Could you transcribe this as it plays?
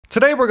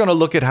Today we're going to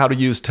look at how to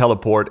use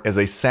Teleport as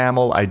a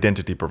SAML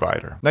identity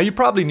provider. Now you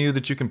probably knew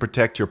that you can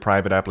protect your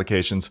private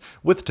applications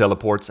with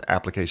Teleport's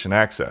application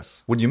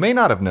access. What you may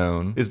not have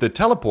known is that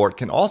Teleport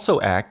can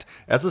also act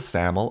as a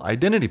SAML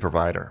identity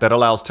provider that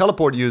allows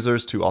Teleport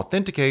users to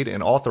authenticate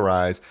and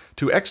authorize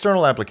to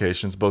external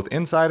applications both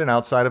inside and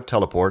outside of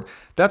Teleport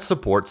that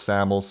support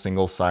SAML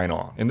Single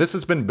Sign-On. And this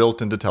has been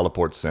built into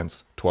Teleport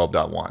since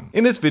 12.1.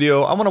 In this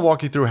video, I want to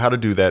walk you through how to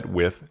do that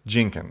with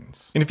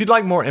Jenkins. And if you'd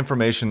like more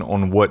information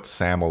on what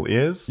SAML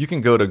is, you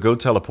can go to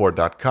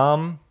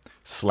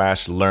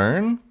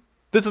goteleport.com/learn.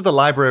 This is a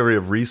library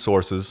of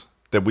resources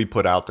that we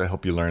put out to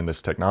help you learn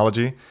this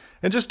technology.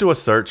 And just do a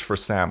search for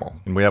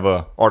SAML. And we have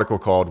an article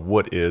called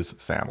What is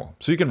SAML?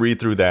 So you can read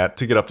through that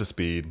to get up to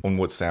speed on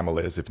what SAML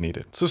is if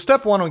needed. So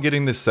step one on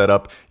getting this set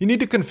up, you need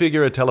to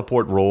configure a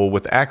Teleport role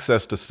with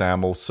access to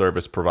SAML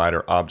service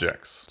provider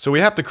objects. So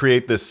we have to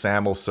create this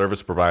SAML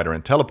service provider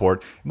in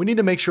Teleport. And we need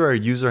to make sure our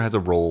user has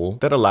a role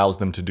that allows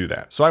them to do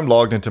that. So I'm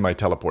logged into my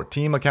Teleport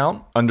team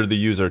account under the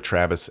user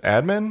Travis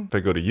admin. If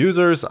I go to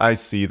users, I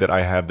see that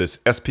I have this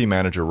SP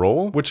manager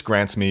role, which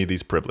grants me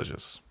these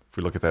privileges. If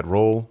we look at that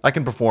role, I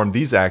can perform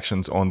these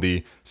actions on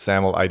the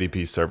SAML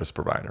IdP service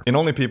provider, and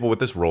only people with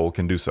this role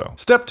can do so.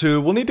 Step two,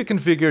 we'll need to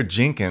configure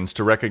Jenkins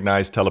to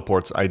recognize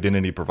Teleport's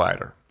identity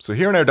provider. So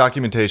here in our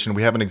documentation,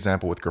 we have an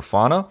example with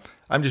Grafana.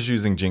 I'm just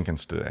using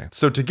Jenkins today.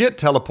 So to get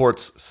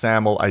Teleport's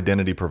SAML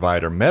identity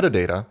provider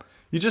metadata,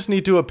 you just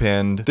need to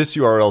append this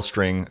URL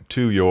string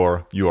to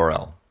your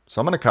URL. So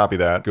I'm going to copy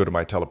that, go to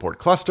my Teleport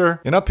cluster,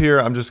 and up here,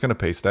 I'm just going to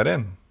paste that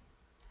in.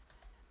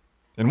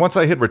 And once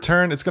I hit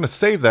return, it's going to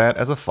save that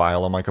as a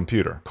file on my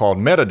computer called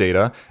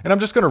metadata, and I'm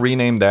just going to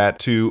rename that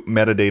to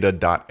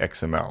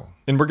metadata.xml.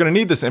 And we're going to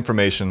need this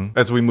information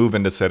as we move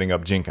into setting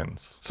up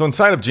Jenkins. So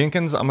inside of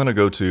Jenkins, I'm going to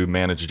go to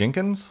Manage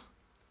Jenkins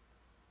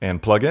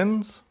and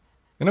Plugins,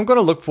 and I'm going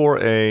to look for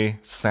a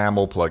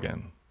SAML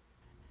plugin.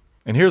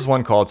 And here's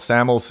one called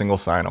SAML Single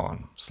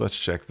Sign-On. So let's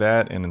check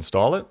that and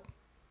install it.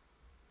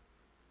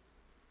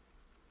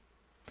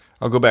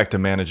 I'll go back to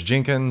Manage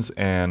Jenkins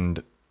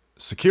and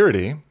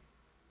Security.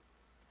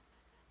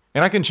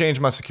 And I can change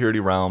my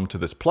security realm to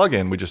this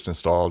plugin we just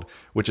installed,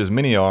 which is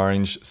Mini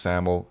Orange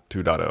SAML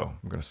 2.0.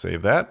 I'm going to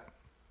save that.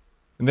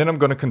 And then I'm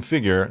going to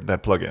configure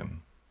that plugin.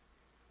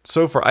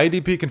 So for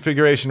IDP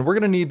configuration, we're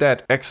going to need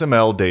that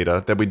XML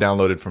data that we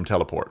downloaded from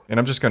Teleport. And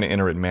I'm just going to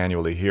enter it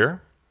manually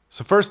here.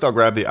 So first I'll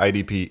grab the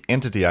IDP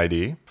entity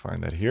ID,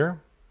 find that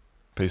here,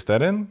 paste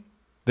that in.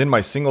 Then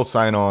my single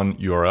sign-on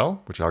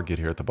URL, which I'll get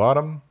here at the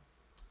bottom.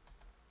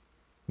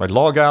 My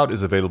logout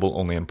is available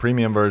only in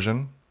premium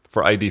version.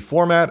 For ID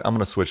format, I'm going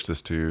to switch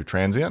this to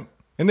transient.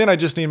 And then I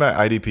just need my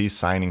IDP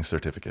signing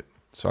certificate.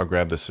 So I'll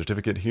grab this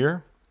certificate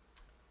here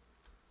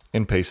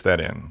and paste that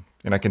in.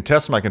 And I can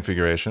test my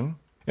configuration.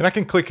 And I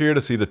can click here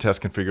to see the test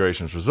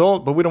configurations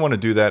result, but we don't want to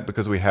do that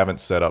because we haven't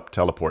set up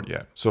Teleport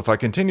yet. So if I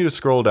continue to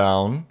scroll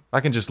down,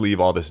 I can just leave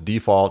all this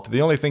default.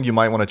 The only thing you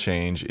might want to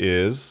change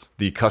is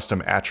the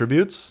custom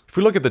attributes. If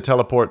we look at the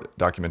Teleport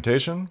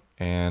documentation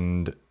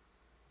and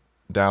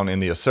down in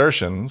the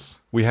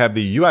assertions, we have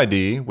the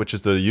UID, which is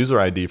the user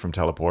ID from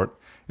Teleport.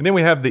 And then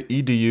we have the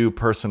EDU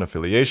person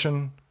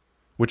affiliation,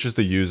 which is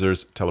the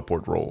user's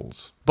Teleport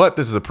roles. But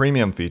this is a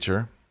premium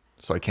feature,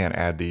 so I can't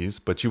add these,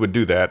 but you would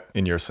do that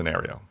in your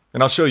scenario.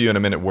 And I'll show you in a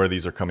minute where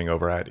these are coming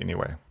over at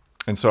anyway.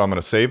 And so I'm going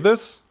to save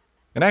this.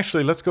 And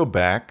actually, let's go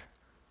back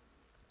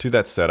to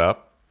that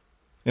setup.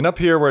 And up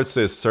here where it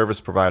says service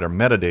provider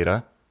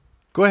metadata,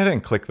 go ahead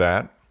and click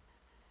that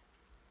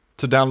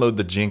to download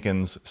the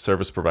Jenkins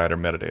service provider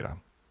metadata.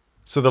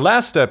 So the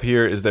last step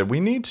here is that we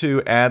need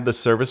to add the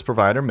service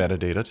provider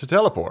metadata to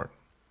Teleport.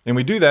 And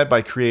we do that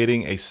by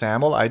creating a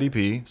SAML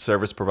IdP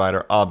service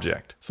provider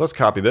object. So let's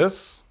copy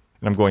this,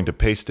 and I'm going to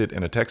paste it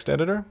in a text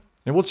editor.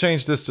 And we'll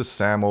change this to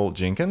SAML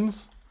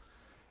Jenkins.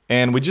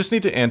 And we just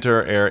need to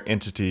enter our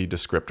entity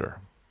descriptor.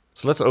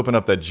 So let's open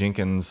up that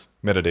Jenkins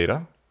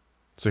metadata.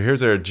 So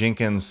here's our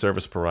Jenkins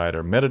service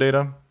provider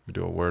metadata. We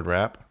do a word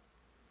wrap.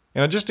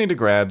 And I just need to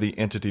grab the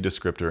entity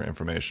descriptor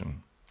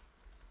information.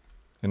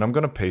 And I'm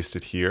going to paste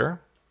it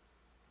here.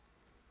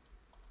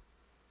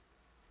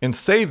 And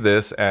save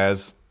this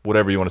as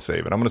whatever you want to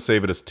save it. I'm going to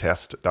save it as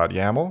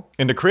test.yaml.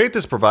 And to create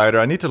this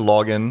provider, I need to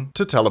log in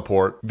to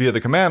Teleport via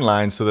the command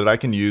line so that I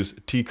can use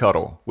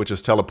tcuttle, which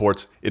is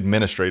Teleport's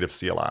administrative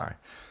CLI.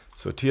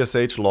 So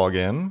tsh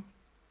login. I'm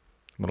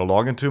going to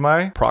log into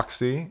my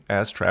proxy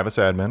as Travis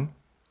admin.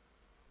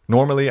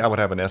 Normally, I would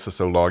have an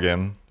SSO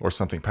login or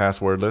something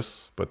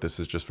passwordless, but this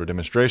is just for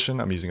demonstration.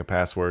 I'm using a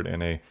password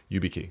and a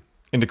YubiKey.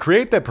 And to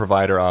create that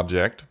provider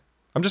object,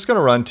 I'm just going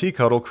to run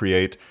tcuttle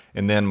create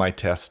and then my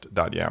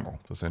test.yaml. So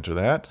let's enter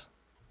that.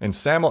 And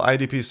SAML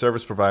IdP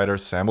service provider,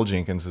 SAML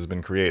Jenkins, has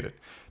been created.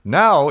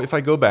 Now, if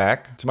I go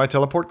back to my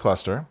Teleport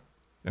cluster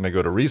and I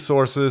go to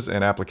resources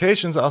and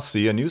applications, I'll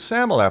see a new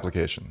SAML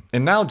application.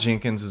 And now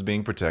Jenkins is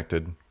being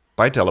protected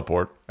by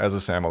Teleport as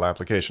a SAML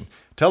application.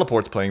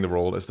 Teleport's playing the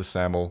role as the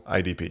SAML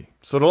IdP.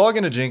 So to log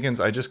into Jenkins,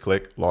 I just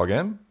click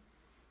Login,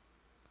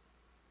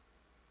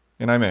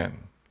 and I'm in.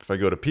 If I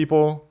go to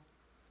People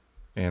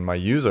and my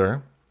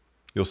user,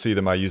 You'll see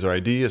that my user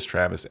ID is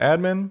Travis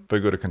Admin. If I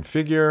go to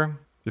configure,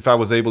 if I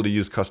was able to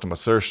use custom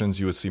assertions,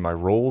 you would see my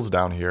roles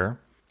down here,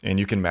 and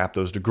you can map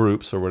those to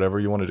groups or whatever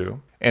you want to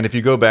do. And if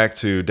you go back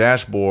to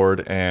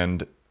dashboard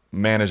and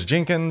manage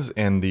Jenkins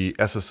in the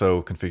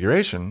SSO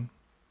configuration,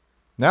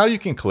 now you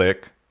can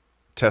click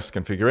test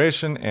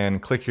configuration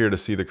and click here to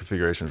see the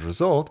configuration's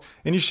result,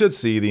 and you should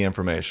see the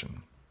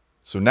information.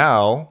 So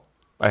now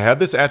I have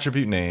this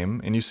attribute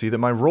name, and you see that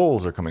my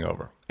roles are coming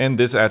over. And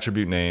this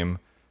attribute name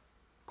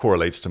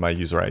correlates to my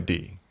user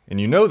ID. And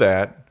you know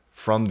that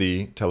from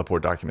the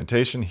Teleport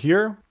documentation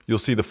here, you'll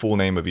see the full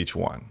name of each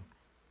one.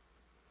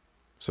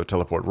 So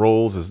Teleport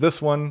roles is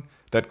this one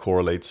that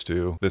correlates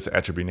to this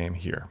attribute name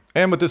here.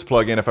 And with this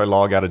plugin, if I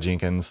log out of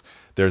Jenkins,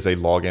 there's a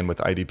login with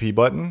IDP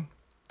button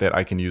that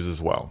I can use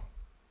as well.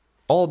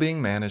 All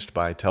being managed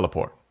by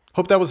Teleport.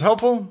 Hope that was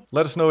helpful.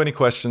 Let us know any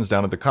questions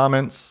down in the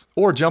comments,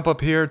 or jump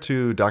up here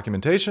to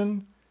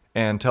documentation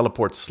and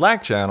Teleport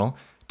Slack channel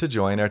to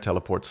join our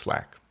Teleport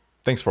Slack.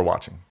 Thanks for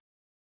watching.